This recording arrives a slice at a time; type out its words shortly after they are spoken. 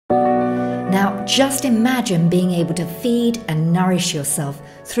Now, just imagine being able to feed and nourish yourself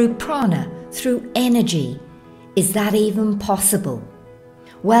through prana, through energy. Is that even possible?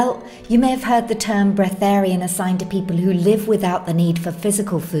 Well, you may have heard the term breatharian assigned to people who live without the need for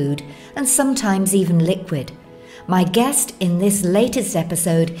physical food and sometimes even liquid. My guest in this latest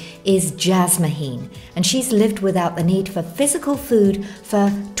episode is Jasmuheen, and she's lived without the need for physical food for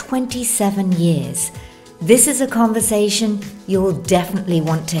 27 years. This is a conversation you'll definitely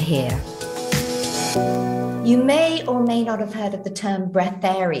want to hear. You may or may not have heard of the term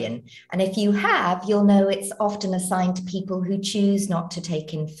breatharian, and if you have, you'll know it's often assigned to people who choose not to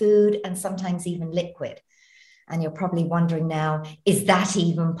take in food and sometimes even liquid. And you're probably wondering now, is that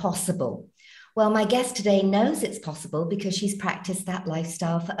even possible? Well, my guest today knows it's possible because she's practiced that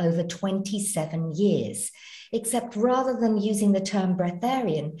lifestyle for over 27 years. Except rather than using the term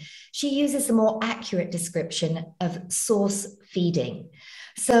breatharian, she uses a more accurate description of source feeding.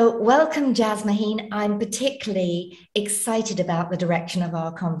 So welcome, Jasmuheen. I'm particularly excited about the direction of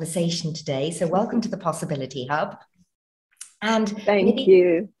our conversation today. So welcome to the Possibility Hub. And thank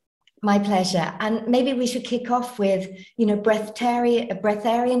you. My pleasure. And maybe we should kick off with,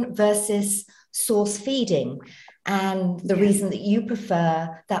 breatharian versus source feeding, and the reason that you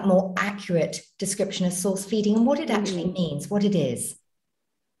prefer that more accurate description of source feeding and what it actually means, what it is.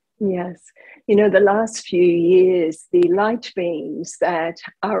 Yes. The last few years, the light beings that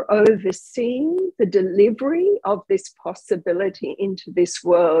are overseeing the delivery of this possibility into this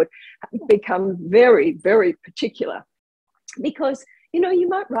world become very, very particular. Because, you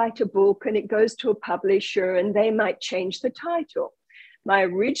might write a book and it goes to a publisher and they might change the title. My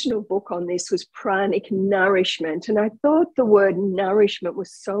original book on this was Pranic Nourishment, and I thought the word nourishment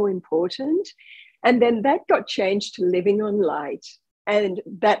was so important. And then that got changed to Livingonlight, and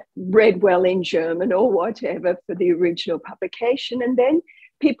that read well in German or whatever for the original publication. And then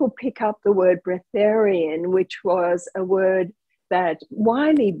people pick up the word breatharian, which was a word that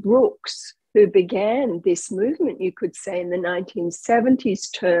Wiley Brooks, who began this movement, you could say, in the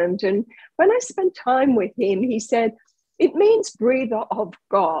 1970s, termed. And when I spent time with him, he said, it means breather of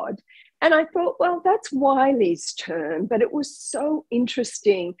God. And I thought, well, that's Wiley's term, but it was so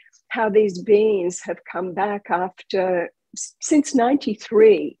interesting how these beings have come back since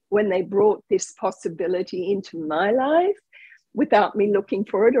 93, when they brought this possibility into my life without me looking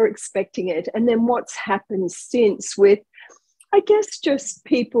for it or expecting it. And then what's happened since with, I guess, just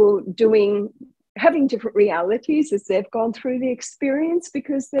people having different realities as they've gone through the experience,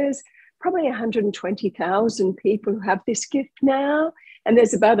 because there's probably 120,000 people who have this gift now. And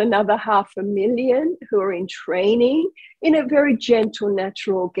there's about another 500,000 who are in training in a very gentle,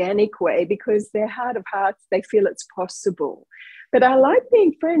 natural, organic way, because their heart of hearts, they feel it's possible. But our Light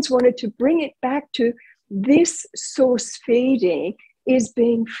Being friends wanted to bring it back to this source feeding is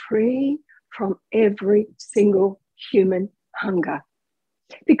being free from every single human hunger.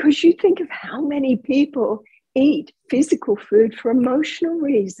 Because you think of how many people eat physical food for emotional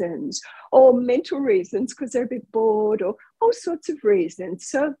reasons or mental reasons because they're a bit bored or all sorts of reasons.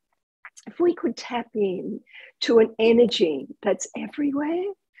 So if we could tap in to an energy that's everywhere,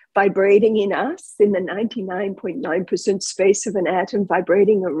 vibrating in us, in the 99.9% space of an atom,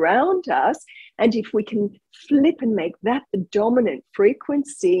 vibrating around us, and if we can flip and make that the dominant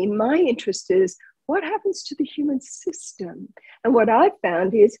frequency, my interest is what happens to the human system. And what I've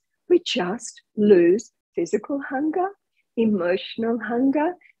found is we just lose physical hunger, emotional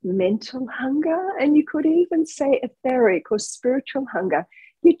hunger, mental hunger, and you could even say etheric or spiritual hunger.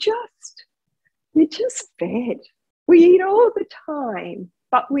 You're just fed. We eat all the time,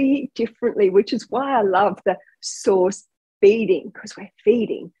 but we eat differently, which is why I love the source feeding, because we're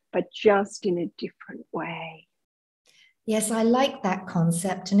feeding, but just in a different way. Yes, I like that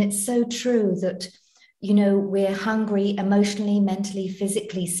concept. And it's so true that, we're hungry emotionally, mentally,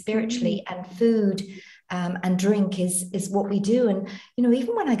 physically, spiritually, and food and drink is what we do. And,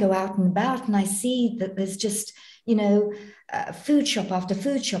 even when I go out and about and I see that there's just, food shop after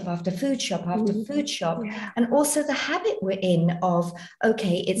food shop after food shop after food shop. And also the habit we're in of,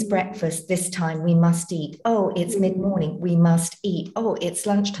 okay, it's breakfast, this time we must eat. Oh, it's mid-morning, we must eat. Oh, it's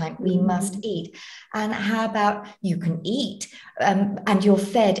lunchtime, we must eat. And how about you can eat and you're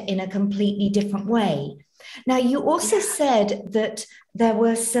fed in a completely different way. Now, you also said that there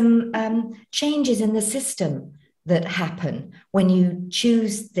were some changes in the system that happen when you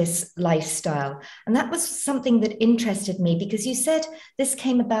choose this lifestyle. And that was something that interested me, because you said this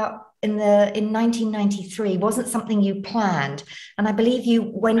came about in 1993, wasn't something you planned. And I believe you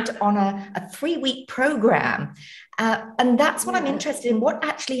went on a 3-week program. And that's what I'm interested in, what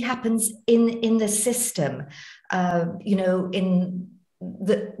actually happens in the system, in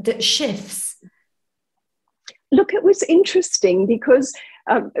that shifts? Look, it was interesting because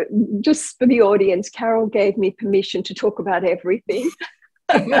just for the audience, Carol gave me permission to talk about everything.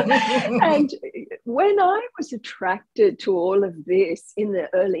 And when I was attracted to all of this in the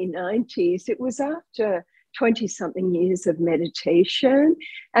early 90s, it was after 20-something years of meditation.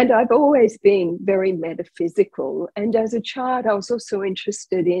 And I've always been very metaphysical. And as a child, I was also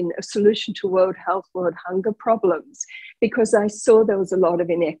interested in a solution to world health, world hunger problems, because I saw there was a lot of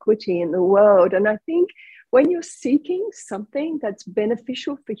inequity in the world. And I think when you're seeking something that's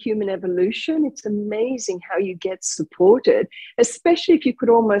beneficial for human evolution, it's amazing how you get supported, especially if you could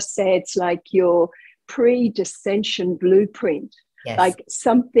almost say it's like your pre-dissension blueprint, yes. Like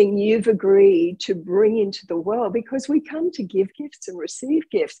something you've agreed to bring into the world, because we come to give gifts and receive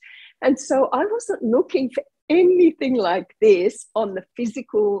gifts. And so I wasn't looking for anything like this on the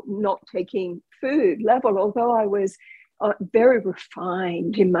physical, not taking food level, although I was very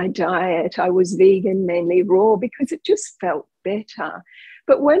refined in my diet. I was vegan, mainly raw, because it just felt better.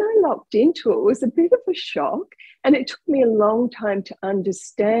 But when I locked into it, it was a bit of a shock. And it took me a long time to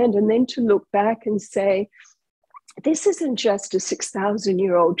understand, and then to look back and say, this isn't just a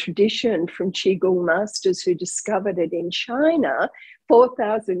 6,000-year-old tradition from Qigong masters who discovered it in China,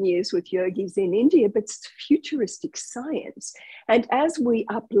 4,000 years with yogis in India, but it's futuristic science. And as we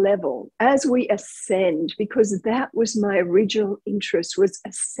up-level, as we ascend, because that was my original interest, was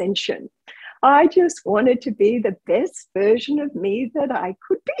ascension. I just wanted to be the best version of me that I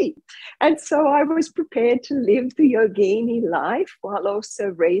could be. And so I was prepared to live the yogini life while also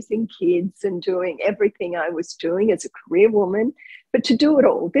raising kids and doing everything I was doing as a career woman, but to do it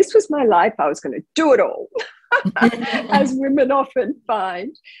all. This was my life. I was going to do it all, as women often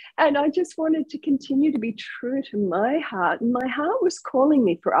find. And I just wanted to continue to be true to my heart. And my heart was calling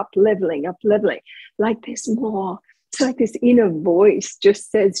me for up-leveling, like there's more. It's like this inner voice just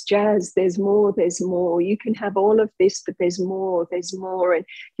says, Jazz, there's more, there's more. You can have all of this, but there's more, there's more. And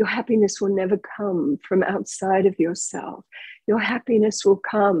your happiness will never come from outside of yourself. Your happiness will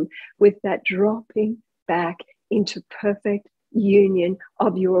come with that dropping back into perfect union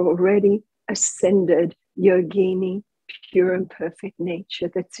of your already ascended yogini, pure and perfect nature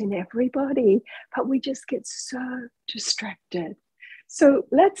that's in everybody. But we just get so distracted. So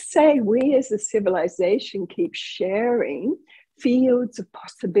let's say we as a civilization keep sharing fields of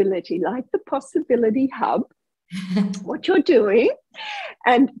possibility, like the Possibility Hub, what you're doing,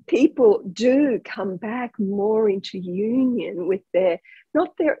 and people do come back more into union with their,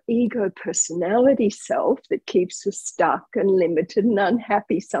 not their ego personality self that keeps us stuck and limited and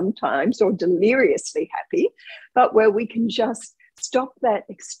unhappy sometimes, or deliriously happy, but where we can just stop that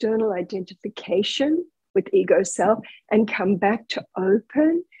external identification with ego self and come back to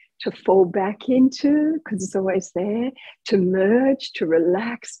open, to fall back into, because it's always there, to merge, to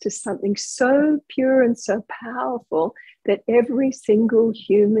relax to something so pure and so powerful that every single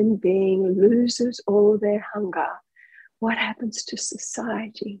human being loses all their hunger. What happens to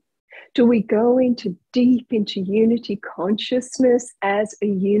society? Do we go into deep into unity consciousness as a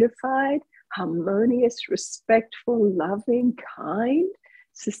unified, harmonious, respectful, loving, kind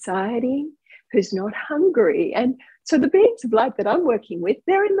society who's not hungry? And so the beings of light that I'm working with,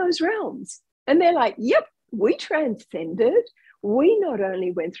 they're in those realms. And they're like, yep, we transcended. We not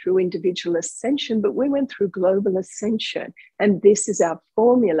only went through individual ascension, but we went through global ascension. And this is our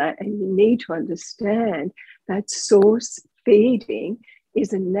formula. And you need to understand that source feeding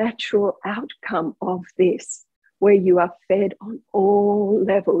is a natural outcome of this, where you are fed on all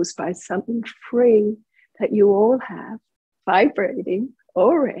levels by something free that you all have vibrating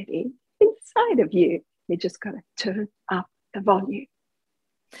already inside of you. You just got to turn up the volume.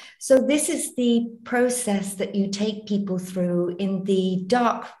 So this is the process that you take people through in the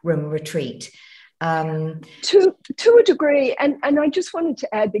dark room retreat. To a degree. And I just wanted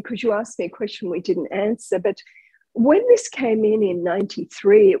to add, because you asked me a question we didn't answer, but when this came in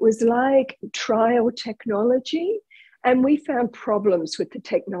 93, it was like trial technology, and we found problems with the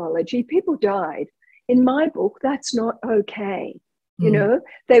technology. People died. In my book, that's not okay. You know,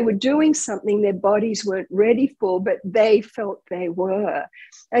 they were doing something their bodies weren't ready for, but they felt they were.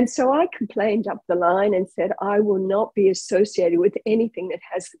 And so I complained up the line and said, I will not be associated with anything that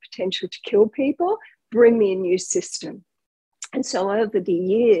has the potential to kill people. Bring me a new system. And so over the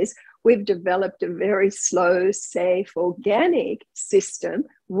years, we've developed a very slow, safe, organic system,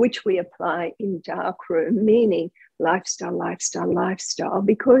 which we apply in darkroom, meaning lifestyle,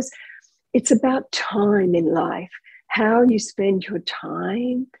 because it's about time in life. How you spend your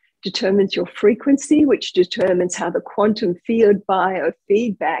time determines your frequency, which determines how the quantum field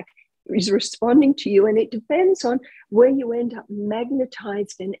biofeedback is responding to you. And it depends on where you end up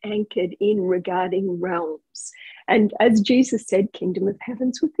magnetized and anchored in regarding realms. And as Jesus said, kingdom of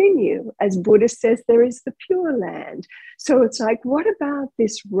heaven's within you. As Buddha says, there is the pure land. So it's like, what about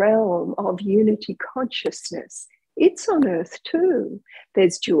this realm of unity consciousness? It's on earth too.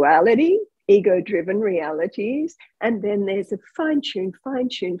 There's duality, ego-driven realities, and then there's a fine-tuned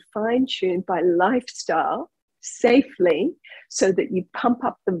by lifestyle safely, so that you pump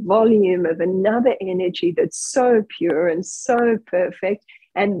up the volume of another energy that's so pure and so perfect,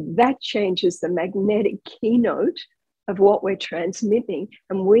 and that changes the magnetic keynote of what we're transmitting,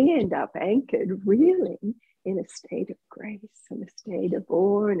 and we end up anchored really in a state of grace and a state of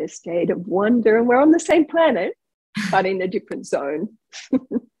awe and a state of wonder, and we're on the same planet but in a different zone.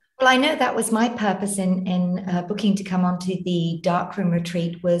 Well, I know that was my purpose in booking to come onto the darkroom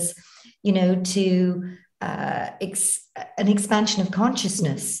retreat, was, you know, to an expansion of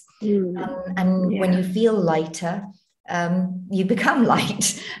consciousness. And when you feel lighter, you become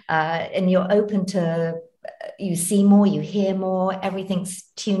light, and you're open to, you see more, you hear more, everything's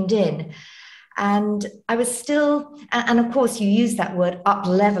tuned in. And I was still, and of course you use that word up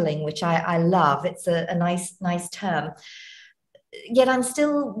leveling, which I love. It's a nice term. Yet I'm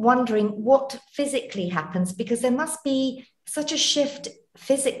still wondering what physically happens, because there must be such a shift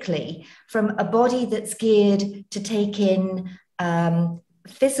physically from a body that's geared to take in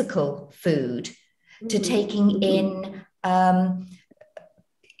physical food to taking in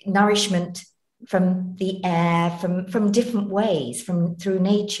nourishment from the air, from different ways, through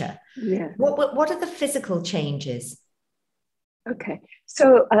nature. Yeah. What are the physical changes? Okay,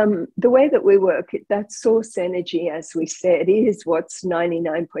 so the way that we work, that source energy, as we said, is what's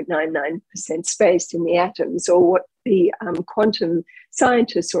 99.99% space in the atoms, or what the quantum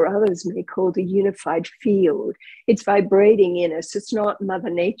scientists or others may call the unified field. It's vibrating in us. It's not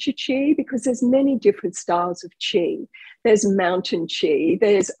Mother Nature chi, because there's many different styles of chi. There's mountain chi,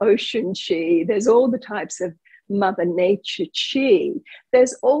 there's ocean chi, there's all the types of Mother Nature chi.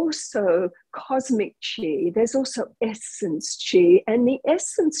 There's also cosmic chi. There's also essence chi. And the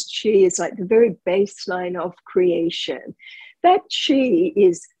essence chi is like the very baseline of creation. That chi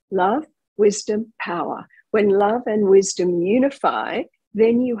is love, wisdom, power. When love and wisdom unify,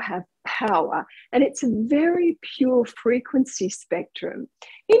 then you have power. And it's a very pure frequency spectrum.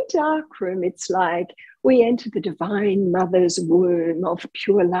 In darkroom, it's like we enter the divine mother's womb of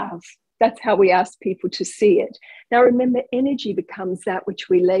pure love. That's how we ask people to see it. Now, remember, energy becomes that which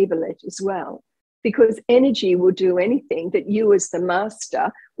we label it as well, because energy will do anything that you as the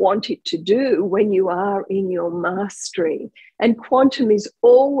master want it to do when you are in your mastery. And quantum is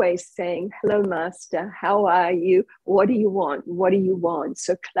always saying, hello, master, how are you? What do you want? What do you want?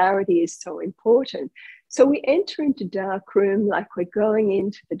 So clarity is so important. So we enter into darkroom like we're going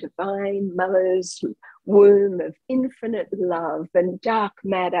into the divine mother's womb of infinite love and dark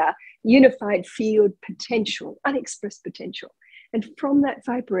matter, unified field potential, unexpressed potential. And from that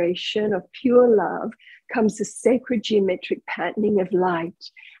vibration of pure love comes the sacred geometric patterning of light.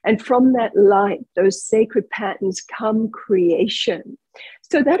 And from that light, those sacred patterns come creation.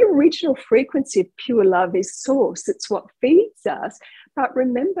 So that original frequency of pure love is source. It's what feeds us. But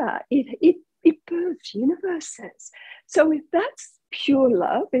remember, it births universes. So if that's pure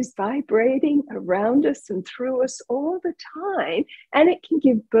love is vibrating around us and through us all the time, and it can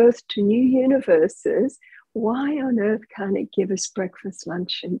give birth to new universes, why on earth can't it give us breakfast,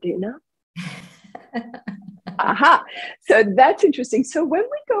 lunch, and dinner? Aha! So that's interesting. So when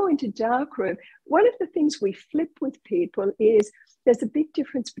we go into darkroom, one of the things we flip with people is there's a big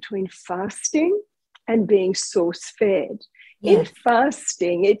difference between fasting and being source-fed. In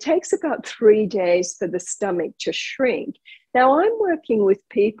fasting, it takes about 3 days for the stomach to shrink. Now, I'm working with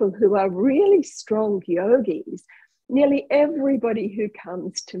people who are really strong yogis. Nearly everybody who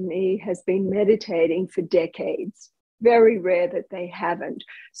comes to me has been meditating for decades. Very rare that they haven't.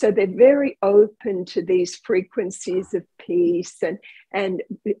 So they're very open to these frequencies of peace and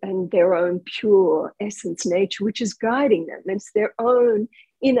their own pure essence nature, which is guiding them. It's their own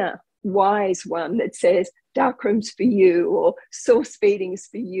inner wise one that says, darkroom's for you, or source feeding's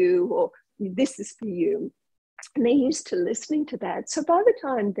for you, or this is for you. And they're used to listening to that. So by the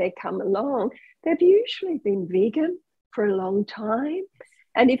time they come along, they've usually been vegan for a long time.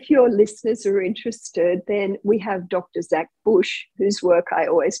 And if your listeners are interested, then we have Dr. Zach Bush, whose work I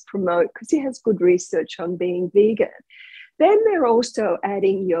always promote because he has good research on being vegan. Then they're also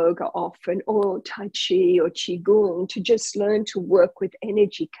adding yoga often, or Tai Chi or Qigong, to just learn to work with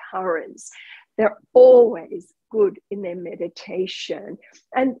energy currents. They're always good in their meditation.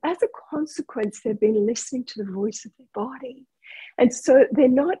 And as a consequence, they've been listening to the voice of their body. And so they're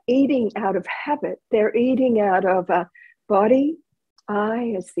not eating out of habit. They're eating out of a body.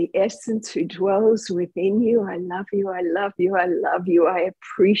 I, as the essence who dwells within you, I love you, I love you, I love you, I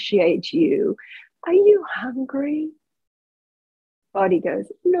appreciate you. Are you hungry? Body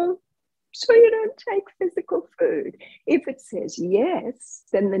goes, no. So you don't take physical food. If it says yes,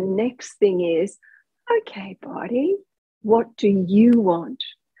 then the next thing is, okay, body, what do you want?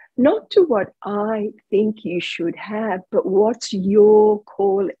 Not to what I think you should have, but what's your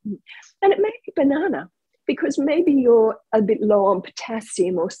calling? And it may be banana, because maybe you're a bit low on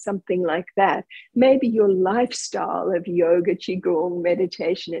potassium or something like that. Maybe your lifestyle of yoga, qigong,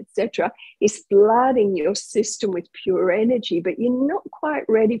 meditation, etc., is flooding your system with pure energy, but you're not quite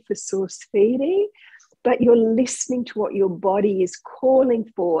ready for source feeding, but you're listening to what your body is calling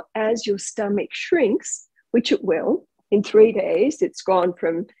for as your stomach shrinks, which it will. In 3 days, it's gone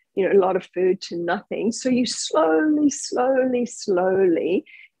from a lot of food to nothing. So you slowly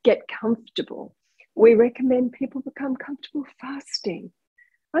get comfortable. We recommend people become comfortable fasting.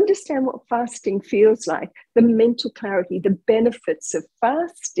 Understand what fasting feels like, the mental clarity, the benefits of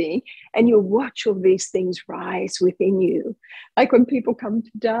fasting, and you'll watch all these things rise within you. Like when people come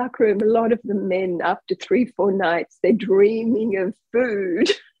to darkroom, a lot of the men, after 3-4 nights, they're dreaming of food.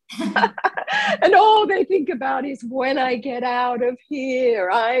 And all they think about is, when I get out of here,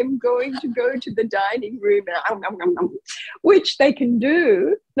 I'm going to go to the dining room, which they can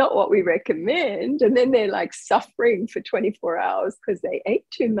do, not what we recommend. And then they're like suffering for 24 hours because they ate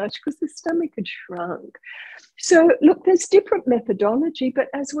too much, because the stomach had shrunk. So look, there's different methodology, but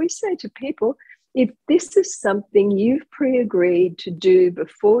as we say to people, if this is something you've pre-agreed to do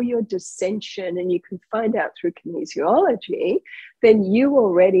before your descension, and you can find out through kinesiology, then you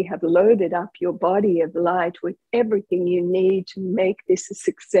already have loaded up your body of light with everything you need to make this a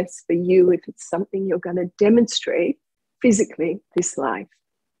success for you if it's something you're going to demonstrate physically this life.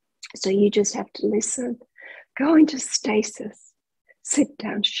 So you just have to listen, go into stasis, sit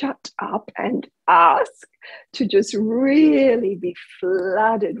down, shut up, and ask to just really be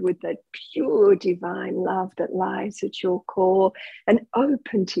flooded with that pure divine love that lies at your core, and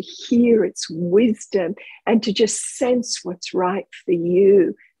open to hear its wisdom and to just sense what's right for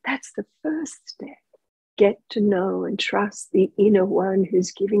you. That's the first step. Get to know and trust the inner one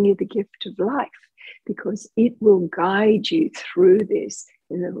who's giving you the gift of life, because it will guide you through this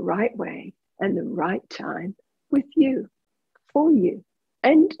in the right way and the right time with you, for you.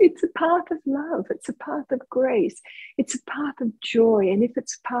 And it's a path of love. It's a path of grace. It's a path of joy. And if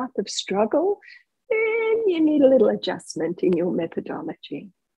it's a path of struggle, then you need a little adjustment in your methodology.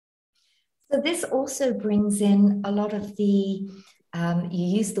 So this also brings in a lot of the, you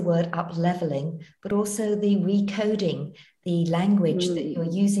use the word up-leveling, but also the recoding, the language that you're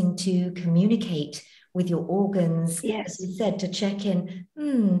using to communicate with your organs, yes. as you said, to check in,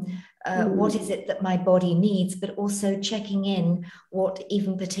 what is it that my body needs, but also checking in what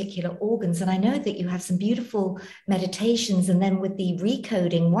even particular organs. And I know that you have some beautiful meditations, and then with the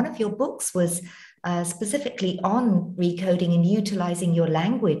recoding, one of your books was specifically on recoding and utilizing your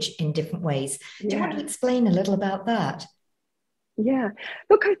language in different ways. Do you want to explain a little about that? Yeah.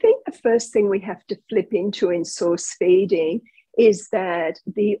 Look, I think the first thing we have to flip into in source feeding is that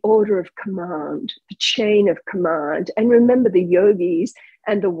the order of command, the chain of command. And remember, the yogis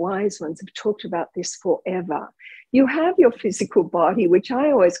and the wise ones have talked about this forever. You have your physical body, which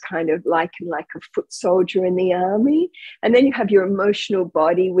I always kind of liken like a foot soldier in the army. And then you have your emotional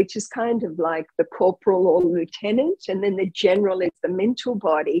body, which is kind of like the corporal or lieutenant. And then the general is the mental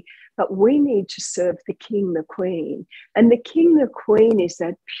body. But we need to serve the king, the queen. And the king, the queen is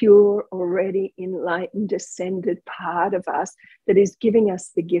that pure, already enlightened, ascended part of us that is giving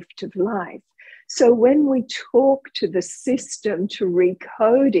us the gift of life. So when we talk to the system to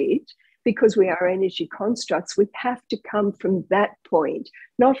recode it, because we are energy constructs, we have to come from that point,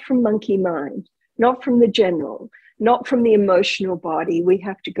 not from monkey mind, not from the general, not from the emotional body. We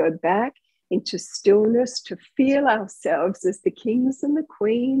have to go back into stillness to feel ourselves as the kings and the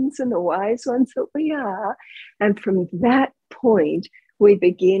queens and the wise ones that we are. And from that point, we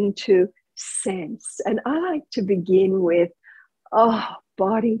begin to sense. And I like to begin with,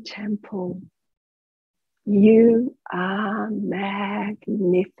 body temple. You are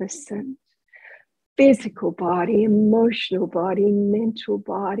magnificent. Physical body, emotional body, mental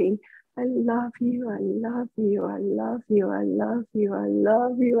body. I love you, I love you, I love you, I love you, I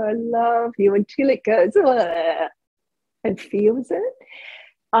love you, I love you, until it goes and feels it.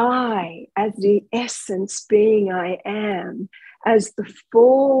 I, as the essence being I am, as the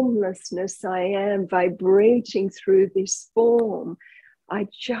formlessness I am, vibrating through this form, I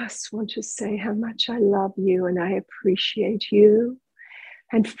just want to say how much I love you and I appreciate you.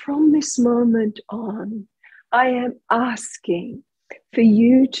 And from this moment on, I am asking for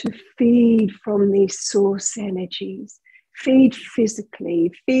you to feed from these source energies. Feed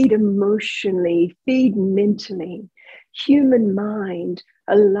physically, feed emotionally, feed mentally. Human mind,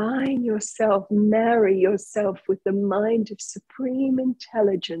 align yourself, marry yourself with the mind of supreme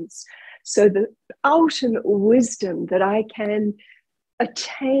intelligence, so the ultimate wisdom that I can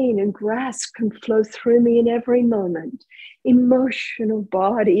attain and grasp can flow through me in every moment. Emotional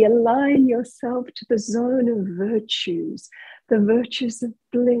body, align yourself to the zone of virtues, the virtues of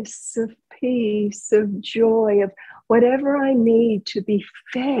bliss, of peace, of joy, of whatever I need to be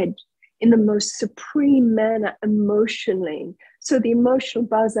fed in the most supreme manner emotionally. So the emotional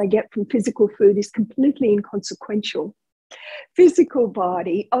buzz I get from physical food is completely inconsequential. Physical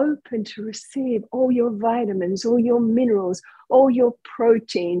body open to receive all your vitamins, all your minerals, all your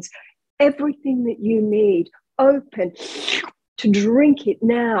proteins, everything that you need, open to drink it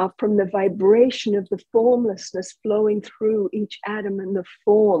now from the vibration of the formlessness flowing through each atom and the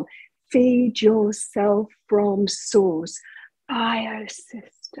form. Feed yourself from source.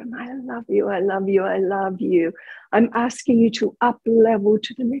 Biosystem, I love you, I love you, I love you. I'm asking you to up level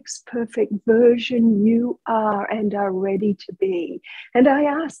to the next perfect version you are and are ready to be. And I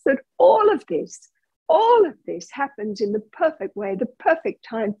ask that all of this happens in the perfect way, the perfect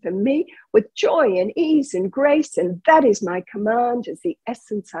time for me, with joy and ease and grace. And that is my command as the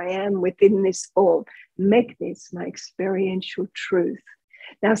essence I am within this form. Make this my experiential truth.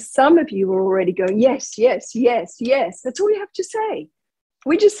 Now, some of you are already going, yes, yes, yes, yes. That's all you have to say.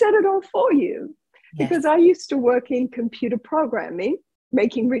 We just said it all for you. Yes. Because I used to work in computer programming,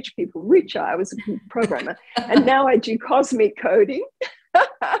 making rich people richer. I was a programmer. And now I do cosmic coding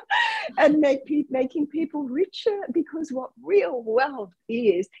and making people richer, because what real wealth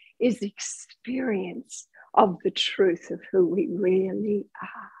is the experience of the truth of who we really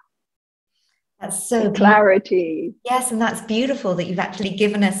are. That's so clarity. Yes, and that's beautiful that you've actually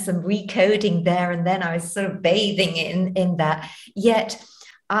given us some recoding there and then. I was sort of bathing in that. Yet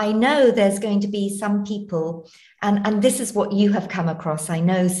I know there's going to be some people, and this is what you have come across, I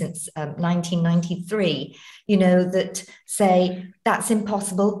know, since 1993, that say that's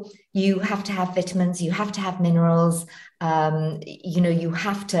impossible. You have to have vitamins, you have to have minerals, you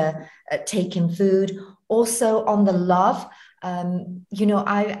have to take in food. Also on the love,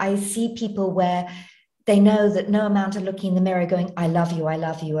 I see people where they know that no amount of looking in the mirror going, I love you, I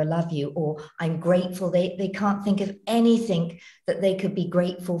love you, I love you, or I'm grateful. They can't think of anything that they could be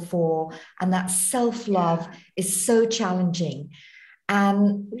grateful for. And that self-love is so challenging.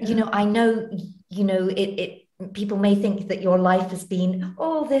 And, I know, people may think that your life has been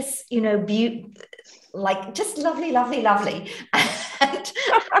all this, like just lovely, lovely, lovely.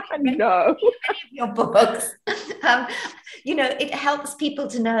 And no. Many of your books, it helps people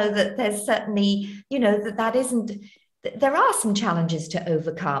to know that there's certainly, that isn't, there are some challenges to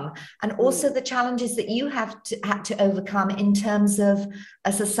overcome, and also the challenges that you had to overcome in terms of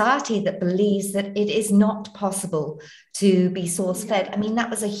a society that believes that it is not possible to be source fed. I mean, that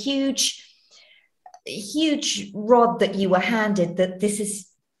was a huge rod that you were handed, that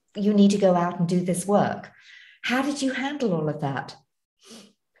you need to go out and do this work. How did you handle all of that?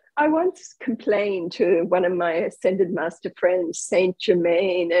 I once complained to one of my ascended master friends, Saint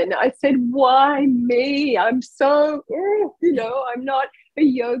Germain, and I said, why me? I'm so, I'm not a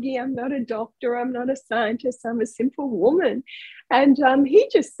yogi, I'm not a doctor, I'm not a scientist, I'm a simple woman. And he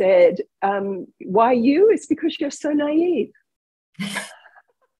just said, why you? It's because you're so naive.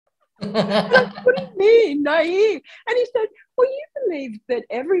 What do you mean, naive? And he said, well, you believe that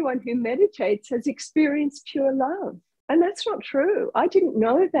everyone who meditates has experienced pure love. And that's not true. I didn't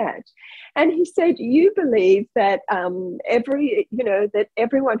know that. And he said, you believe that that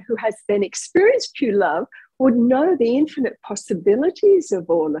everyone who has then experienced pure love would know the infinite possibilities of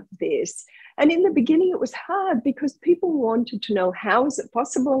all of this. And in the beginning, it was hard because people wanted to know, how is it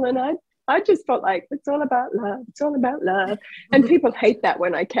possible? And I just felt like, it's all about love. It's all about love. And people hate that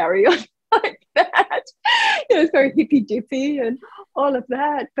when I carry on like that. It's very hippy dippy and all of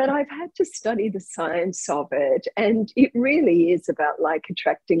that. But I've had to study the science of it. And it really is about like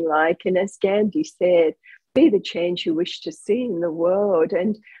attracting like. And as Gandhi said, be the change you wish to see in the world.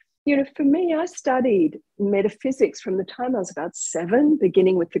 And for me, I studied metaphysics from the time I was about 7,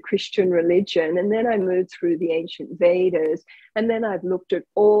 beginning with the Christian religion. And then I moved through the ancient Vedas. And then I've looked at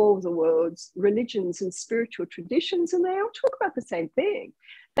all the world's religions and spiritual traditions, and they all talk about the same thing.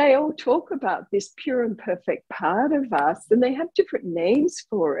 they all talk about this pure and perfect part of us, and they have different names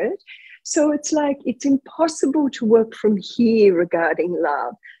for it. So it's like it's impossible to work from here regarding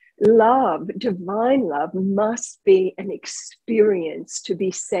love. Love, divine love, must be an experience to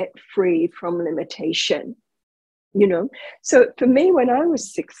be set free from limitation. You know, so for me, when I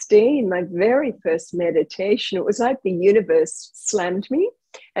was 16, my very first meditation, it was like the universe slammed me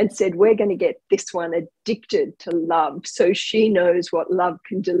and said, we're going to get this one addicted to love so she knows what love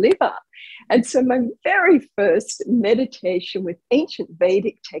can deliver. And so my very first meditation with ancient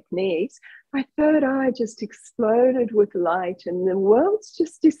Vedic techniques, my third eye just exploded with light and the worlds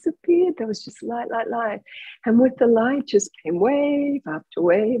just disappeared. There was just light, light, light. And with the light just came wave after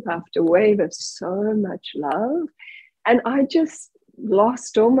wave after wave of so much love. And I just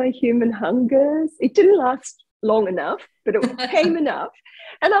lost all my human hungers. It didn't last long enough, but it came enough.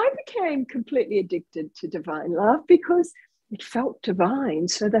 And I became completely addicted to divine love because it felt divine.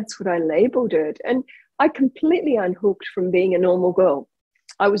 So that's what I labeled it. And I completely unhooked from being a normal girl.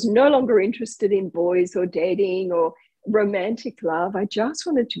 I was no longer interested in boys or dating or romantic love. I just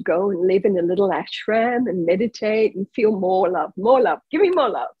wanted to go and live in a little ashram and meditate and feel more love, give me more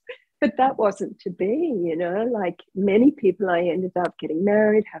love. But that wasn't to be, you know, like many people, I ended up getting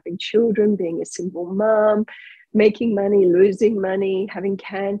married, having children, being a single mom, making money, losing money, having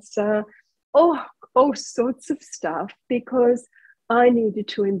cancer, all sorts of stuff, because I needed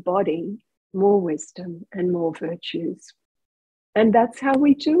to embody more wisdom and more virtues. And that's how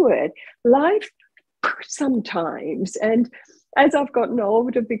we do it. Life sometimes, and as I've gotten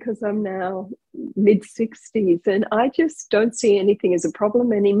older, because I'm now mid-60s, and I just don't see anything as a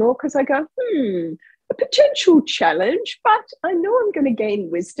problem anymore, because I go, a potential challenge, but I know I'm going to gain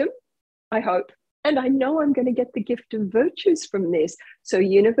wisdom, I hope, and I know I'm going to get the gift of virtues from this. So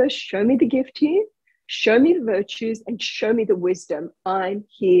universe, show me the gift here, show me the virtues, and show me the wisdom. I'm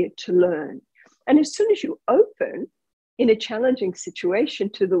here to learn. And as soon as you open in a challenging situation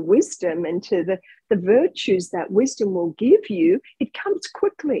to the wisdom and to the virtues that wisdom will give you, it comes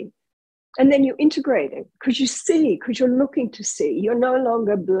quickly. And then you integrate it because you see, because you're looking to see. You're no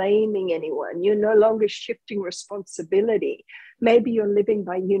longer blaming anyone. You're no longer shifting responsibility. Maybe you're living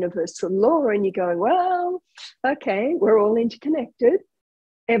by universal law and you're going, well, okay, we're all interconnected.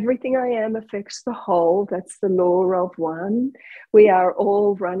 Everything I am affects the whole. That's the law of one. We are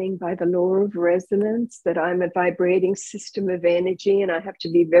all running by the law of resonance, that I'm a vibrating system of energy, and I have to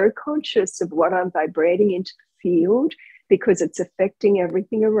be very conscious of what I'm vibrating into the field because it's affecting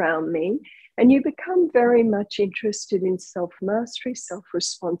everything around me. And you become very much interested in self-mastery,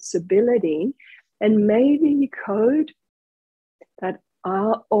 self-responsibility, and maybe you code that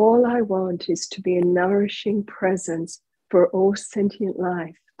all I want is to be a nourishing presence for all sentient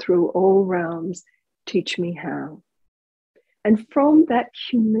life through all realms. Teach me how. And from that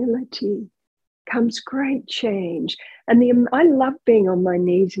humility comes great change. And I love being on my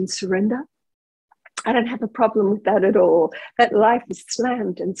knees in surrender. I don't have a problem with that at all. That life is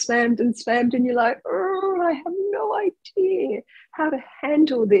slammed and slammed and slammed, and you're like, oh, I have no idea how to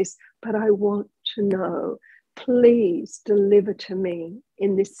handle this, but I want to know. Please deliver to me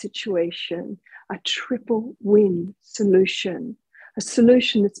in this situation a triple win solution, a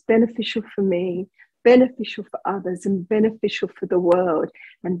solution that's beneficial for me, beneficial for others, and beneficial for the world.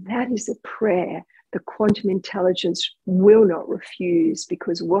 And that is a prayer the quantum intelligence will not refuse,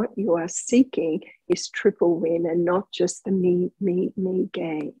 because what you are seeking is triple win and not just the me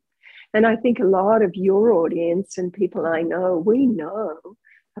game. And I think a lot of your audience and people I know, we know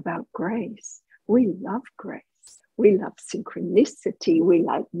about grace. We love grace. We love synchronicity. We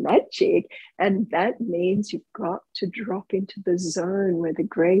like magic. And that means you've got to drop into the zone where the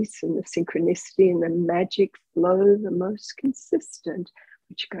grace and the synchronicity and the magic flow the most consistent,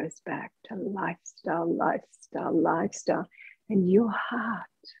 which goes back to lifestyle, and your heart.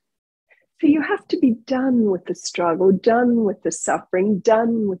 So you have to be done with the struggle, done with the suffering,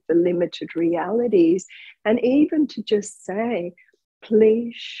 done with the limited realities, and even to just say,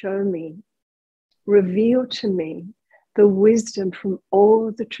 please show me, reveal to me the wisdom from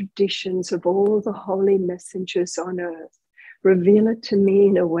all the traditions of all the holy messengers on earth. Reveal it to me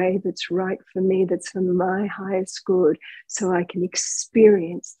in a way that's right for me, that's for my highest good, so I can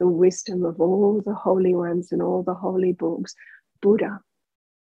experience the wisdom of all the holy ones and all the holy books. Buddha,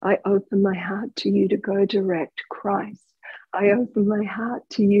 I open my heart to you to go direct. Christ, I open my heart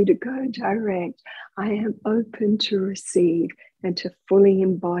to you to go direct. I am open to receive and to fully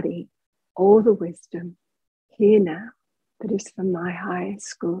embody all the wisdom here now that is for my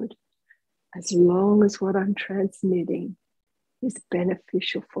highest good, as long as what I'm transmitting is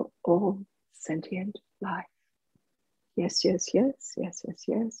beneficial for all sentient life. Yes, yes, yes, yes, yes,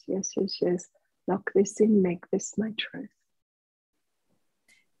 yes, yes, yes, yes. Lock this in, make this my truth.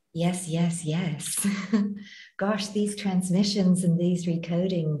 Yes, yes, yes. Gosh, these transmissions and these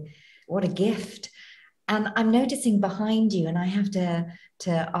recoding, what a gift. And I'm noticing behind you, and I have to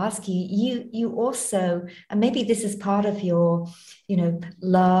ask you, you also, and maybe this is part of your,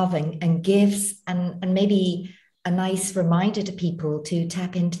 love and gifts, and maybe a nice reminder to people to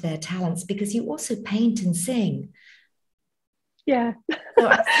tap into their talents, because you also paint and sing. Yeah. So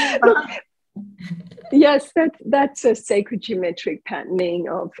I see behind. Yes, that's a sacred geometric patterning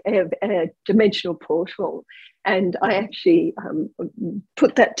of a dimensional portal. And I actually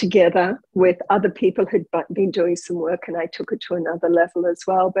put that together with other people who'd been doing some work, and I took it to another level as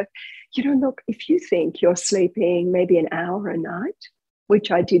well. But, look, if you think you're sleeping maybe an hour a night,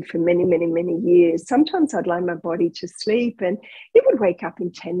 which I did for many, many, many years, sometimes I'd lie my body to sleep and it would wake up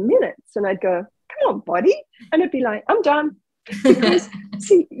in 10 minutes. And I'd go, come on, body. And it'd be like, I'm done. Because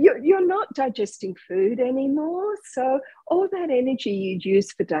see, you're not digesting food anymore, so all that energy you'd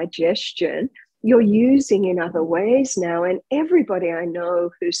use for digestion you're using in other ways now. And everybody I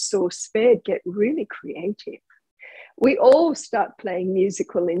know who's source fed get really creative. We all start playing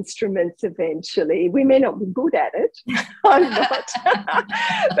musical instruments eventually. We may not be good at it. I'm not.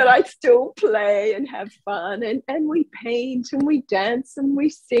 But I still play and have fun. And we paint and we dance and we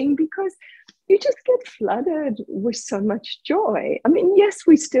sing, because you just get flooded with so much joy. I mean, yes,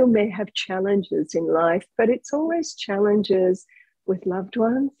 we still may have challenges in life, but it's always challenges with loved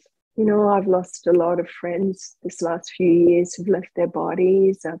ones. I've lost a lot of friends this last few years who've left their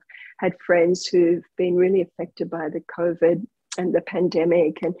bodies. I've had friends who've been really affected by the COVID and the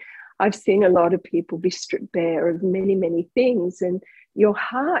pandemic. And I've seen a lot of people be stripped bare of many, many things. And your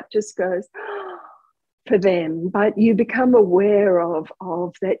heart just goes, for them. But you become aware of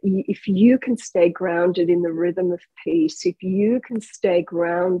that. If you can stay grounded in the rhythm of peace, if you can stay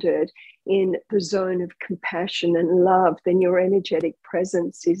grounded in the zone of compassion and love, then your energetic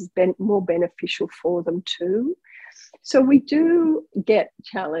presence is more beneficial for them too. So we do get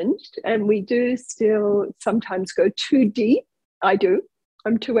challenged, and we do still sometimes go too deep. I do.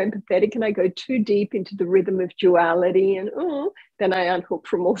 I'm too empathetic, and I go too deep into the rhythm of duality, and then I unhook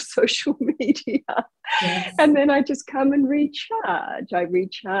from all social media. Yes. And then I just come and recharge. I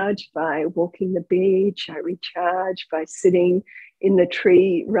recharge by walking the beach. I recharge by sitting in the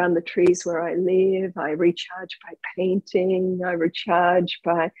tree, around the trees where I live. I recharge by painting. I recharge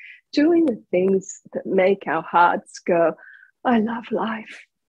by doing the things that make our hearts go, I love life.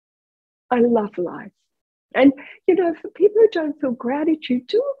 I love life. And, for people who don't feel gratitude,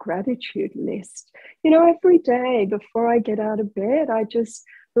 do a gratitude list. Every day before I get out of bed, I just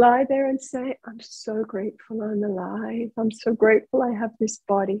lie there and say, I'm so grateful I'm alive. I'm so grateful I have this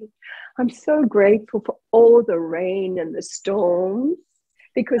body. I'm so grateful for all the rain and the storms,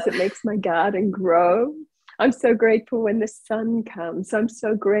 because it makes my garden grow. I'm so grateful when the sun comes. I'm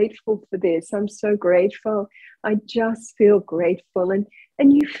so grateful for this. I'm so grateful. I just feel grateful. And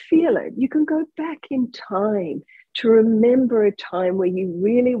you feel it. You can go back in time to remember a time where you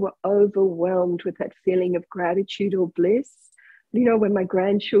really were overwhelmed with that feeling of gratitude or bliss. When my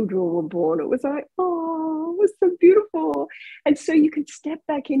grandchildren were born, it was like, oh, it was so beautiful. And so you can step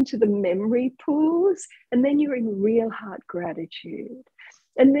back into the memory pools, and then you're in real heart gratitude.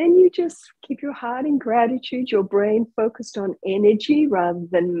 And then you just keep your heart in gratitude, your brain focused on energy rather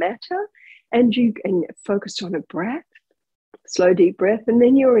than matter, and focused on a breath, slow, deep breath. And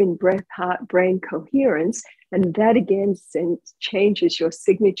then you're in breath, heart, brain coherence. And that again changes your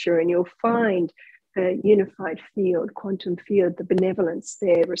signature, and you'll find the unified field, quantum field, the benevolence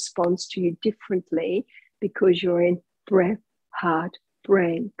there responds to you differently, because you're in breath, heart,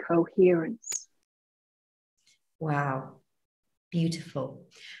 brain coherence. Wow. Beautiful.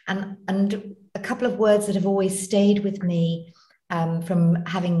 And a couple of words that have always stayed with me from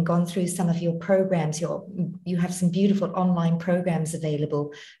having gone through some of your programs, you have some beautiful online programs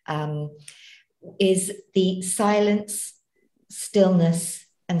available, is the silence, stillness,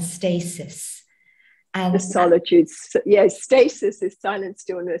 and stasis. And the solitude. Yes, stasis is silence,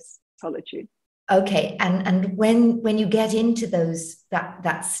 stillness, solitude. Okay. And when you get into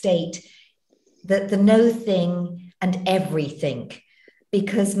that state, the no thing and everything,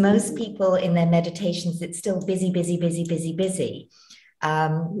 because most people in their meditations, it's still busy, busy, busy, busy, busy.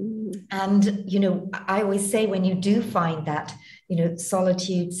 And, I always say, when you do find that,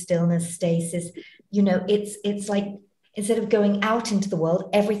 solitude, stillness, stasis, it's like, instead of going out into the world,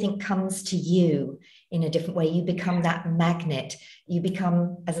 everything comes to you in a different way. You become that magnet. You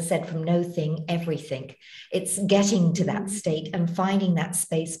become, as I said, from no thing, everything. It's getting to that state and finding that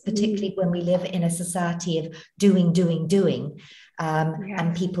space, particularly when we live in a society of doing,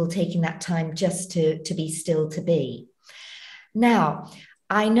 and people taking that time just to be still, to be. Now,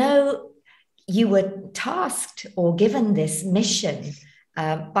 I know you were tasked or given this mission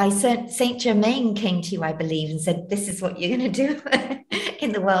by Saint Germain came to you, I believe, and said, this is what you're going to do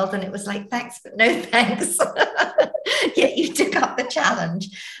in the world. And it was like, thanks, but no thanks. Yet you took up the challenge,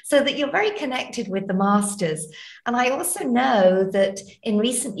 so that you're very connected with the masters. And I also know that in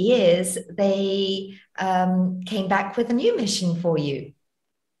recent years, they came back with a new mission for you.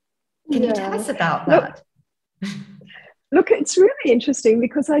 Can you tell us about that? Look, it's really interesting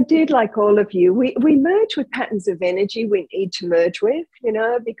because I did, like all of you, we merge with patterns of energy we need to merge with, you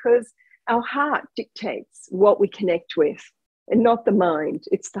know, because our heart dictates what we connect with, and not the mind.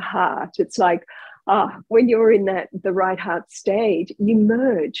 It's the heart. It's like, when you're in the right heart state, you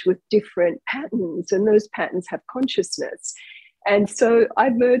merge with different patterns, and those patterns have consciousness. And so I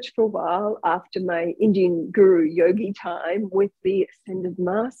merged for a while after my Indian guru yogi time with the ascended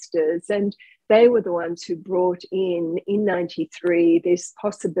masters, and they were the ones who brought in 93 this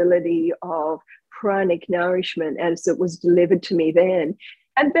possibility of pranic nourishment as it was delivered to me then.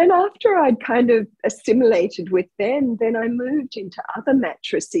 And then after I'd kind of assimilated with them, then I moved into other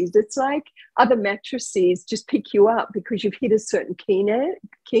matrices. It's like other matrices just pick you up because you've hit a certain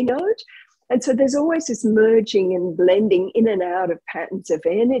keynote. And so there's always this merging and blending in and out of patterns of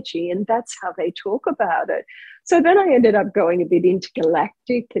energy, and that's how they talk about it. So then I ended up going a bit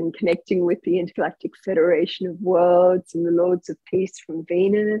intergalactic and connecting with the Intergalactic Federation of Worlds and the Lords of Peace from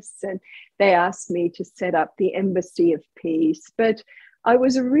Venus, and they asked me to set up the Embassy of Peace. But I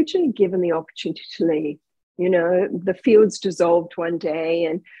was originally given the opportunity to leave. You know, the fields dissolved one day,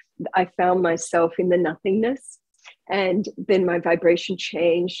 and I found myself in the nothingness. And then my vibration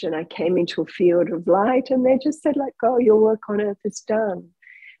changed and I came into a field of light, and they just said, like, oh, your work on earth is done.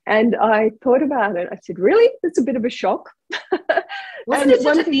 And I thought about it. I said, really? It's a bit of a shock. Wasn't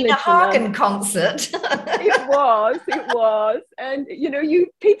it a Nina Hagen concert? It was. And, you know,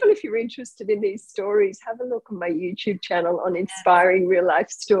 people, if you're interested in these stories, have a look on my YouTube channel on Inspiring Real Life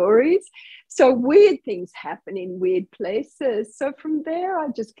Stories. So weird things happen in weird places. So from there, I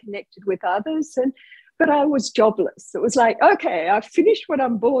just connected with others, but I was jobless. It was like, okay, I've finished what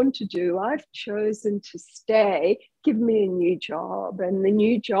I'm born to do. I've chosen to stay. Give me a new job. And the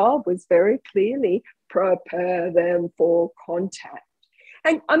new job was very clearly prepare them for contact.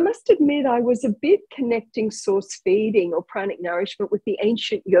 And I must admit, I was a bit connecting source feeding or pranic nourishment with the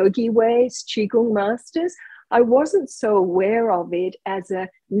ancient yogi ways, Qigong masters. I wasn't so aware of it as a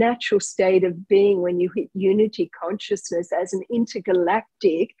natural state of being when you hit unity consciousness, as an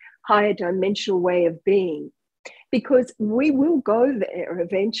intergalactic higher dimensional way of being, because we will go there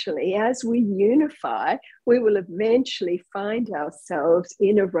eventually. As we unify, we will eventually find ourselves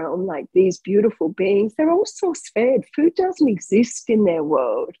in a realm like these beautiful beings. They're all source fed. Food doesn't exist in their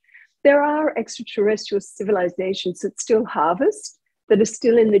world. There are extraterrestrial civilizations that still harvest, that are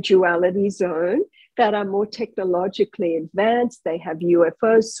still in the duality zone, that are more technologically advanced. They have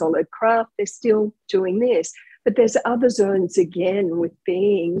UFOs, solid craft. They're still doing this. But there's other zones again with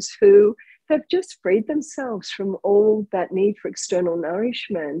beings who have just freed themselves from all that need for external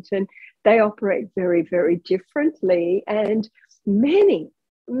nourishment. And they operate very, very differently. And many,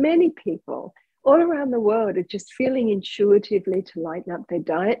 many people all around the world are just feeling intuitively to lighten up their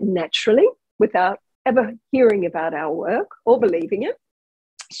diet naturally without ever hearing about our work or believing it.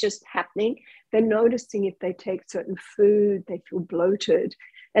 It's just happening. They're noticing if they take certain food, they feel bloated.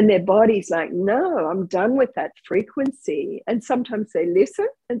 And their body's like, no, I'm done with that frequency. And sometimes they listen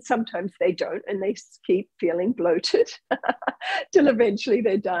and sometimes they don't. And they keep feeling bloated till eventually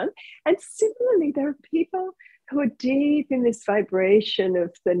they're done. And similarly, there are people who are deep in this vibration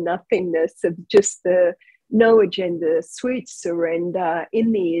of the nothingness, of just the no agenda, sweet surrender,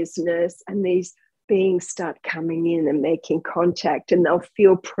 in the isness. And these beings start coming in and making contact, and they'll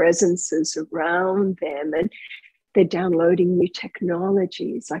feel presences around them. And they're downloading new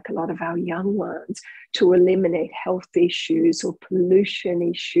technologies, like a lot of our young ones, to eliminate health issues or pollution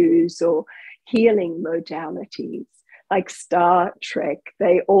issues or healing modalities. Like Star Trek,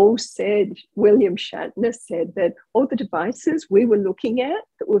 they all said, William Shatner said that all the devices we were looking at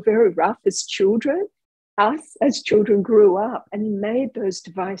that were very rough as children, us as children grew up and made those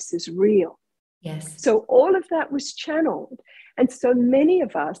devices real. Yes. So all of that was channeled. And so many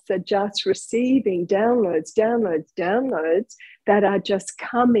of us are just receiving downloads, that are just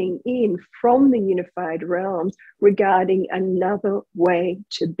coming in from the unified realms regarding another way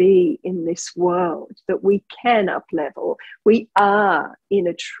to be in this world, that we can up level. We are in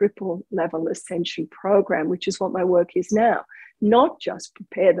a triple level ascension program, which is what my work is now. Not just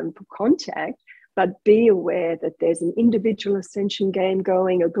prepare them for contact, but be aware that there's an individual ascension game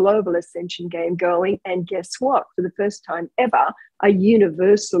going, a global ascension game going, and guess what? For the first time ever, a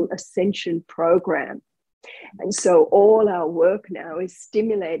universal ascension program. And so all our work now is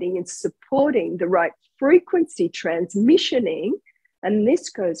stimulating and supporting the right frequency transmissioning, and this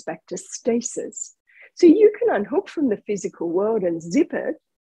goes back to stasis. So you can unhook from the physical world and zip it,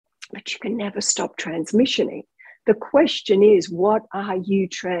 but you can never stop transmissioning. The question is, what are you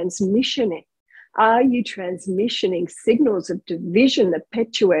transmissioning? Are you transmissioning signals of division that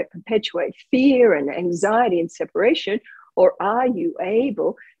perpetuate fear and anxiety and separation? Or are you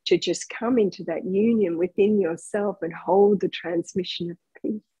able to just come into that union within yourself and hold the transmission of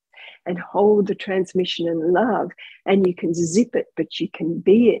peace and hold the transmission in love? And you can zip it, but you can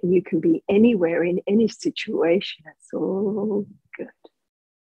be it, and you can be anywhere in any situation. It's all good.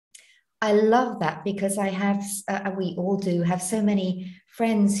 I love that, because I have, we all do have so many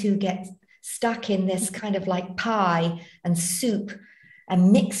friends who get stuck in this kind of like pie and soup, a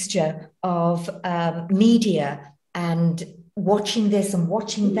mixture of media and watching this and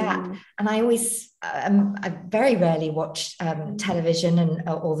watching that. And I always, I very rarely watch television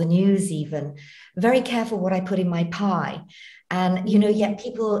or the news even. Very careful what I put in my pie. And, you know, yet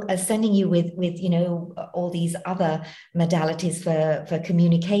people are sending you with, you know, all these other modalities for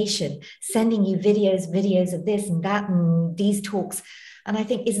communication, sending you videos of this and that and these talks. And I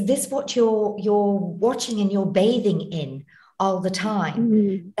think, is this what you're watching and you're bathing in all the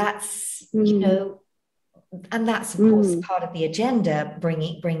time? That's, you know, and that's, of course, part of the agenda,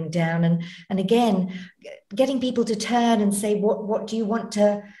 bring down. And again, getting people to turn and say, what do you want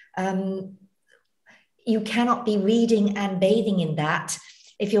to, you cannot be reading and bathing in that.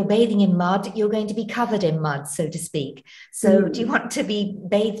 If you're bathing in mud, you're going to be covered in mud, so to speak. So do you want to be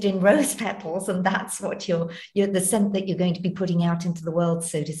bathed in rose petals? And that's what you're the scent that you're going to be putting out into the world,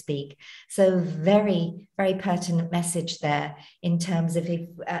 so to speak. So very, very pertinent message there in terms of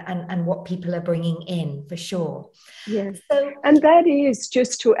and what people are bringing in, for sure. Yes. So, and that is,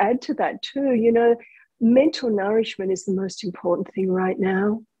 just to add to that too, you know, mental nourishment is the most important thing right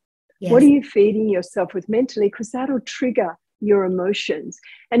now. Yes. What are you feeding yourself with mentally? Because that'll trigger your emotions.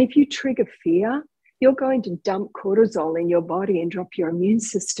 And if you trigger fear, you're going to dump cortisol in your body and drop your immune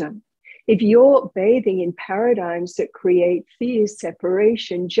system. If you're bathing in paradigms that create fear,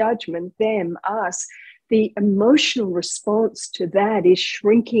 separation, judgment, them, us, the emotional response to that is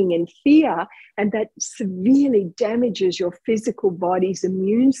shrinking and fear, and that severely damages your physical body's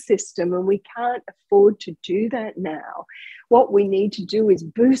immune system. And we can't afford to do that now. What we need to do is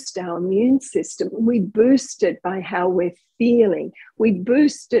boost our immune system. We boost it by how we're feeling. We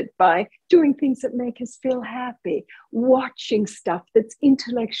boost it by doing things that make us feel happy, watching stuff that's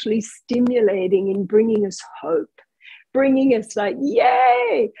intellectually stimulating and bringing us hope, bringing us like,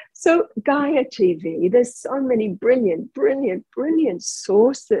 yay! So Gaia TV, there's so many brilliant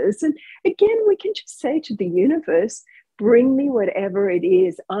sources. And again, we can just say to the universe, bring me whatever it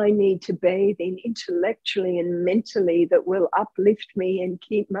is I need to bathe in intellectually and mentally that will uplift me and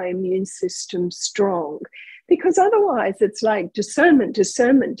keep my immune system strong. Because otherwise it's like discernment.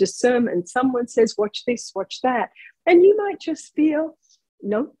 Someone says, watch this, watch that. And you might just feel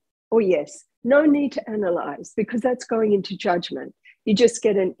no or yes. No need to analyze, because that's going into judgment. You just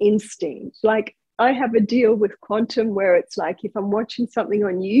get an instinct. Like, I have a deal with quantum where it's like, if I'm watching something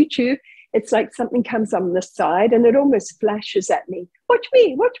on YouTube, it's like something comes on the side and it almost flashes at me. Watch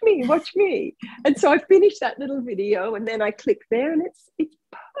me, watch me, watch me. And so I finish that little video and then I click there and it's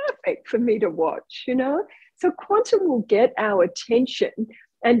perfect for me to watch, you know? So quantum will get our attention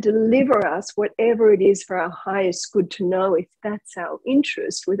and deliver us whatever it is for our highest good to know, if that's our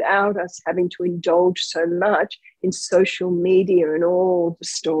interest, without us having to indulge so much in social media and all the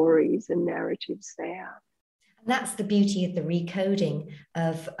stories and narratives there. And that's the beauty of the recoding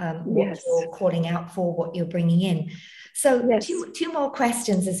of what you're calling out for, what you're bringing in. So two more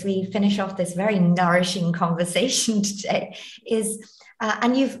questions as we finish off this very nourishing conversation today is,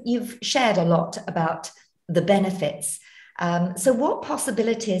 and you've shared a lot about the benefits. So what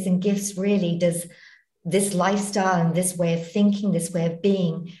possibilities and gifts really does this lifestyle and this way of thinking, this way of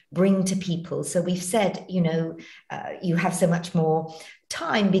being, bring to people? So we've said, you know, you have so much more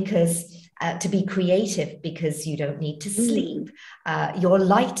time because to be creative, because you don't need to sleep. You're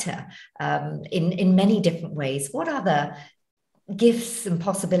lighter in many different ways. What other gifts and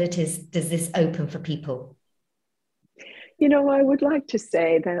possibilities does this open for people? You know, I would like to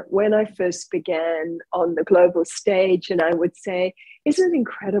say that when I first began on the global stage, and I would say, isn't it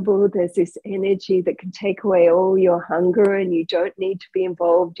incredible? There's this energy that can take away all your hunger, and you don't need to be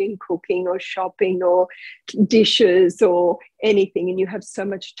involved in cooking or shopping or dishes or anything. And you have so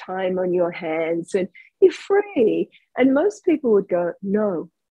much time on your hands and you're free. And most people would go, no.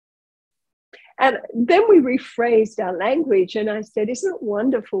 And then we rephrased our language, and I said, isn't it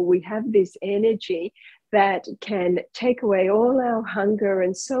wonderful? We have this energy that can take away all our hunger.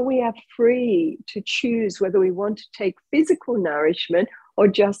 And so we are free to choose whether we want to take physical nourishment or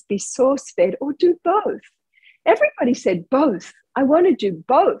just be source fed or do both. Everybody said both. I want to do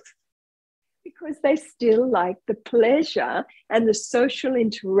both, because they still like the pleasure and the social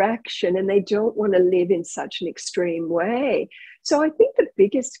interaction, and they don't want to live in such an extreme way. So I think the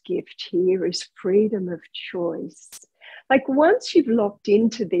biggest gift here is freedom of choice. Like once you've locked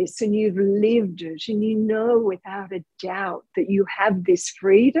into this and you've lived it and you know without a doubt that you have this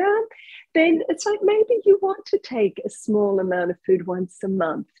freedom, then it's like maybe you want to take a small amount of food once a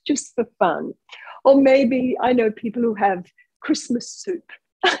month just for fun. Or maybe I know people who have Christmas soup.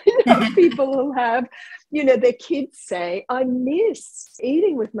 I know people who have, you know, their kids say, I miss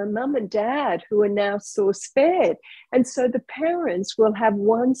eating with my mum and dad who are now source fed. And so the parents will have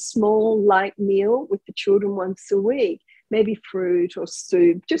one small light meal with the children once a week, maybe fruit or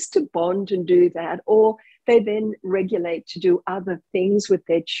soup, just to bond and do that. Or they then regulate to do other things with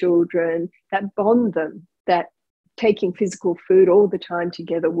their children that bond them, that taking physical food all the time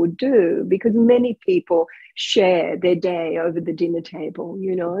together would do, because many people share their day over the dinner table.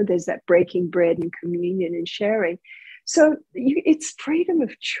 You know, there's that breaking bread and communion and sharing. So it's freedom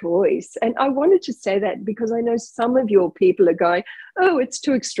of choice. And I wanted to say that because I know some of your people are going, oh, it's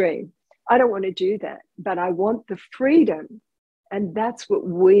too extreme. I don't want to do that, but I want the freedom. And that's what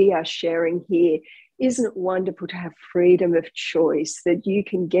we are sharing here. Isn't it wonderful to have freedom of choice, that you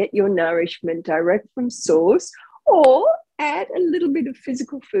can get your nourishment direct from source, or add a little bit of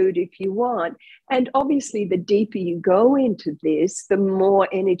physical food if you want. And obviously, the deeper you go into this, the more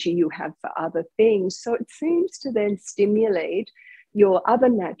energy you have for other things. So it seems to then stimulate your other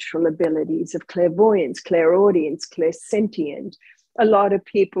natural abilities of clairvoyance, clairaudience, clairsentient. A lot of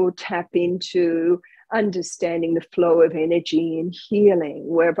people tap into understanding the flow of energy and healing,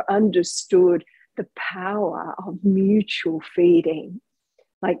 where I've understood the power of mutual feeding.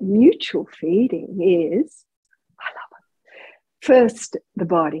 Like mutual feeding is, I love it. First, the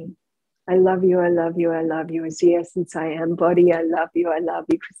body. I love you, I love you, I love you. As the essence I am. Body, I love you,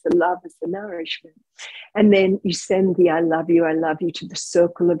 because the love is the nourishment. And then you send the I love you to the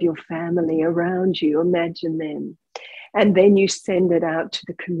circle of your family around you. Imagine them. And then you send it out to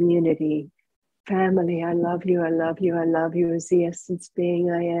the community. Family, I love you, I love you, I love you. As the essence being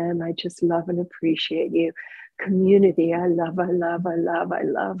I am, I just love and appreciate you. Community, I love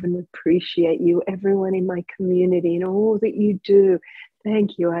and appreciate you. Everyone in my community and all that you do,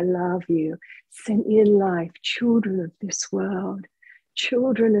 thank you, I love you. Sentient life, children of this world,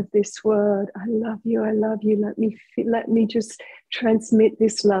 I love you, let me just transmit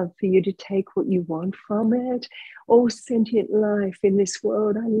this love for you to take what you want from it. All sentient life in this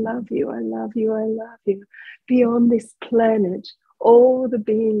world, I love you. Beyond this planet, all the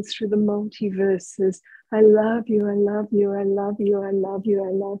beings through the multiverses, I love you. And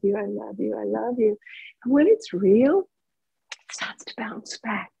when it's real, it starts to bounce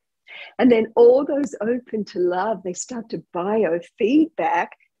back. And then all those open to love, they start to biofeedback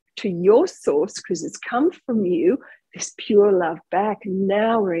to your source, because it's come from you, this pure love back. And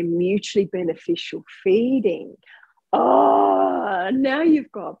now we're in mutually beneficial feeding. Oh, now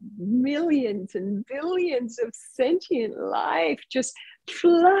you've got millions and billions of sentient life just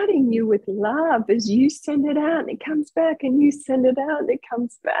flooding you with love as you send it out and it comes back, and you send it out and it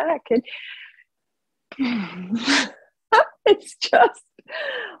comes back. And it's just,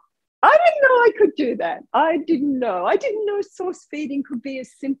 I didn't know I could do that. I didn't know source feeding could be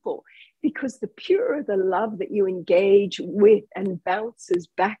as simple, because the purer the love that you engage with and bounces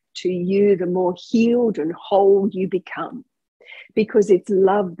back to you, the more healed and whole you become, because it's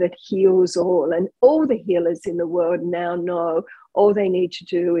love that heals all. And all the healers in the world now know all they need to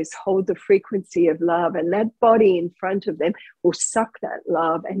do is hold the frequency of love, and that body in front of them will suck that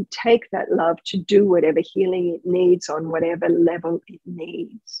love and take that love to do whatever healing it needs on whatever level it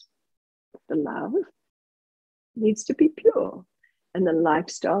needs. The love needs to be pure, and the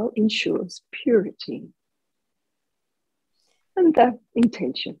lifestyle ensures purity. And the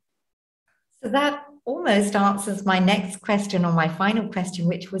intention. So that almost answers my next question, or my final question,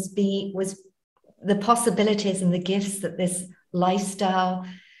 which was the possibilities and the gifts that this lifestyle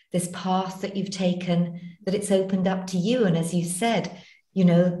this path that you've taken, that it's opened up to you. And as you said, you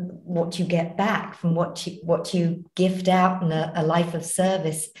know, what you get back from what you gift out in a life of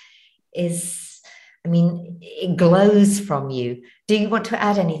service is, I mean, it glows from you. Do you want to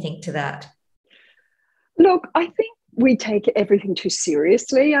add anything to that? Look, I think we take everything too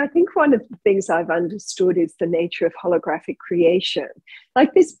seriously. I think one of the things I've understood is the nature of holographic creation.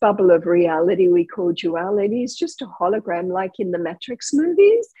 Like this bubble of reality we call duality is just a hologram, like in the Matrix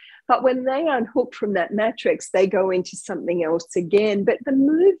movies. But when they unhook from that matrix, they go into something else again. But the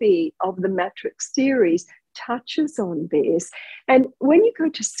movie of the Matrix series touches on this. And when you go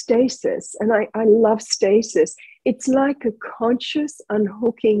to stasis, and I love stasis, it's like a conscious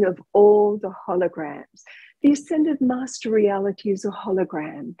unhooking of all the holograms. The ascended master reality is a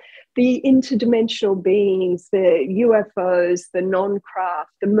hologram. The interdimensional beings, the UFOs, the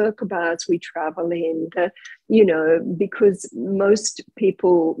non-craft, the Merkabahs we travel in, because most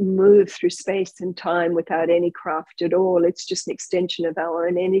people move through space and time without any craft at all. It's just an extension of our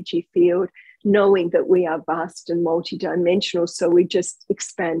own energy field, knowing that we are vast and multidimensional, so we just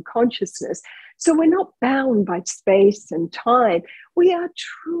expand consciousness. So we're not bound by space and time. We are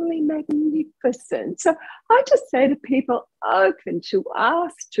truly magnificent. So I just say to people, open to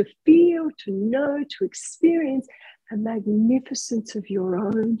ask, to feel, to know, to experience the magnificence of your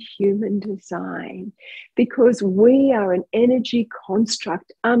own human design, because we are an energy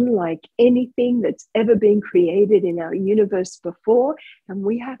construct unlike anything that's ever been created in our universe before, and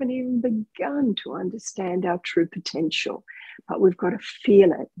we haven't even begun to understand our true potential. But we've got to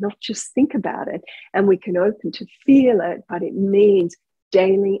feel it, not just think about it. And we can open to feel it, but it means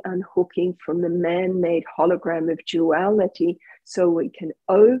daily unhooking from the man-made hologram of duality, so we can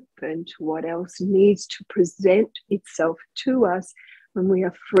open to what else needs to present itself to us when we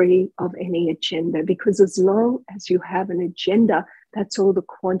are free of any agenda. Because as long as you have an agenda, that's all the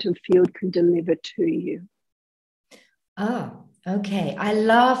quantum field can deliver to you. Oh, okay. I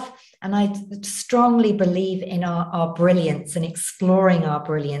love, and I strongly believe in our brilliance and exploring our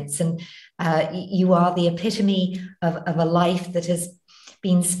brilliance. And you are the epitome of a life that has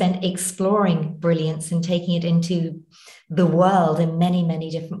been spent exploring brilliance and taking it into the world in many,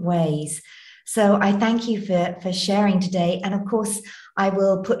 many different ways. So I thank you for sharing today. And of course, I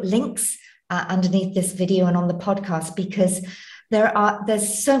will put links underneath this video and on the podcast, because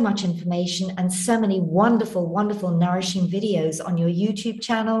there's so much information and so many wonderful, wonderful, nourishing videos on your YouTube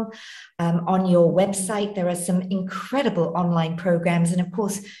channel, on your website. There are some incredible online programs. And of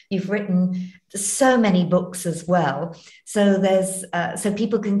course, you've written so many books as well. So so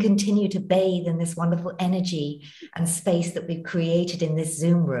people can continue to bathe in this wonderful energy and space that we've created in this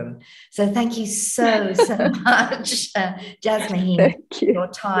Zoom room. So thank you so much, Jasmuheen, for your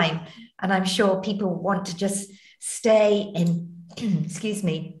time. And I'm sure people want to just stay in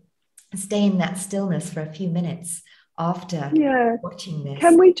stay in that stillness for a few minutes after watching this.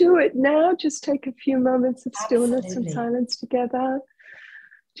 Can we do it now? Just take a few moments of stillness Absolutely. and silence together.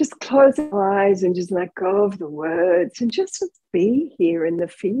 Just close our eyes and just let go of the words and just be here in the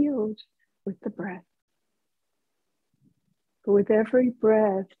field with the breath. But with every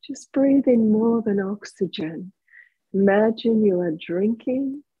breath, just breathe in more than oxygen. Imagine you are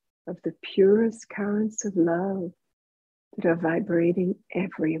drinking of the purest currents of love that are vibrating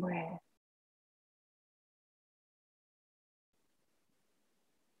everywhere.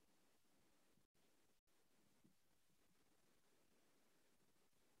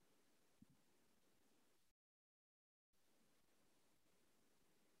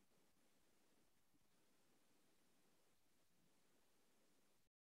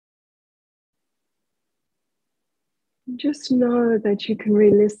 Just know that you can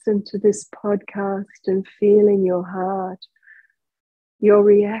re-listen to this podcast and feel in your heart your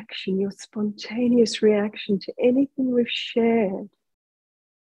reaction, your spontaneous reaction to anything we've shared.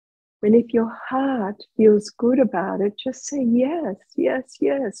 And if your heart feels good about it, just say yes, yes,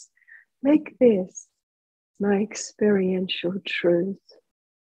 yes. Make this my experiential truth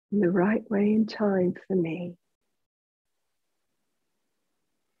in the right way and time for me.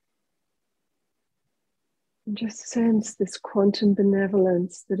 And just sense this quantum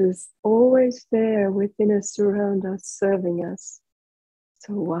benevolence that is always there within us, around us, serving us.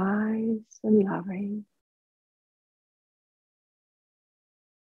 So wise and loving.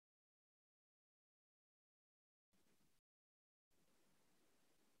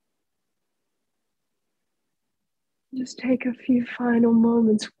 Just take a few final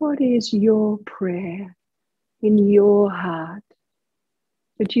moments. What is your prayer in your heart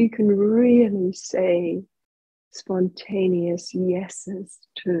that you can really say spontaneous yeses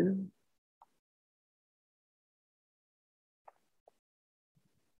to?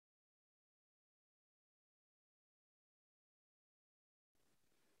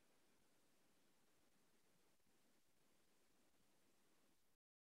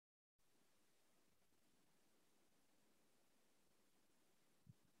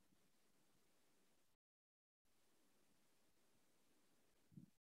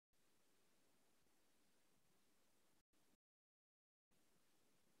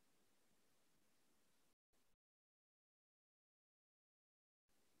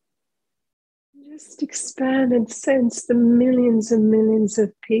 Just expand and sense the millions and millions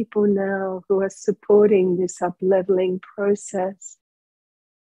of people now who are supporting this up-leveling process,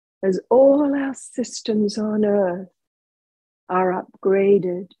 as all our systems on earth are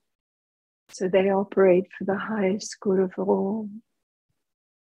upgraded so they operate for the highest good of all.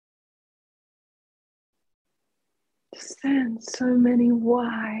 Sense so many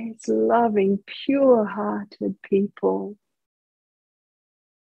wise, loving, pure-hearted people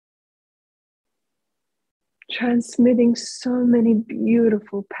transmitting so many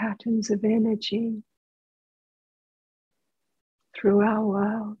beautiful patterns of energy through our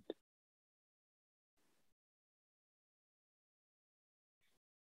world.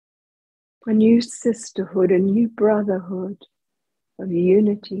 A new sisterhood, a new brotherhood of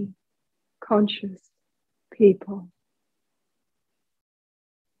unity, conscious people.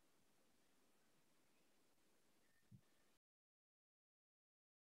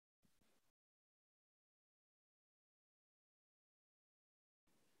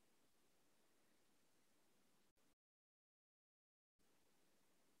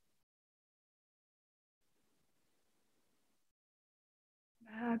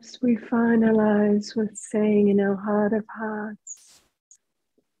 Perhaps we finalize with saying in our heart of hearts,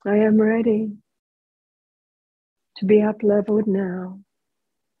 I am ready to be up-leveled now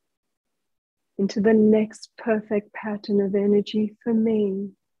into the next perfect pattern of energy for me.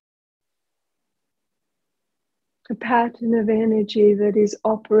 A pattern of energy that is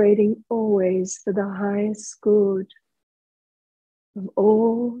operating always for the highest good of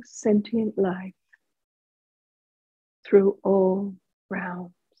all sentient life through all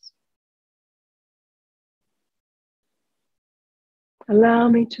realms. Allow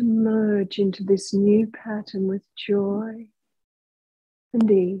me to merge into this new pattern with joy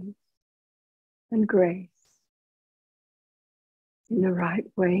and ease and grace in the right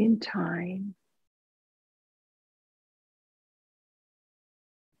way and time.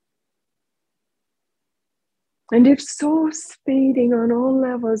 And if source feeding on all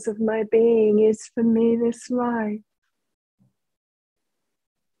levels of my being is for me this life,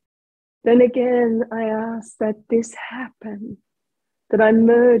 then again I ask that this happen, that I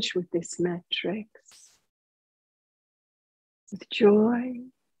merge with this matrix, with joy,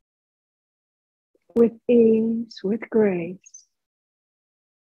 with ease, with grace,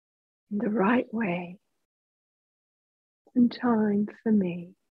 in the right way and time for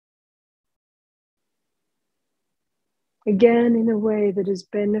me. Again, in a way that is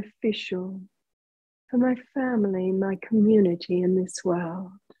beneficial for my family, my community, in this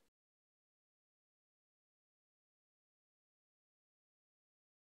world.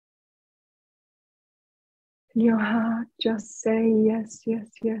 In your heart, just say yes, yes,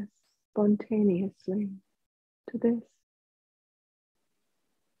 yes, spontaneously to this.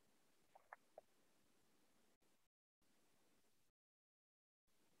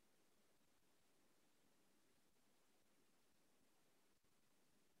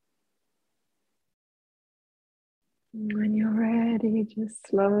 When you're ready, just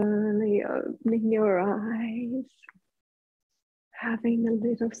slowly opening your eyes, having a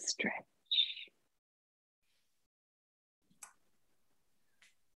little stretch.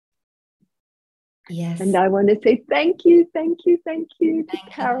 Yes. And I want to say thank you to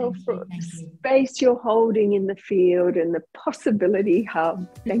Carol for the space you're holding in the field and the possibility hub.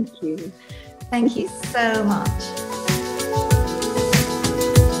 Thank you. Thank you so much.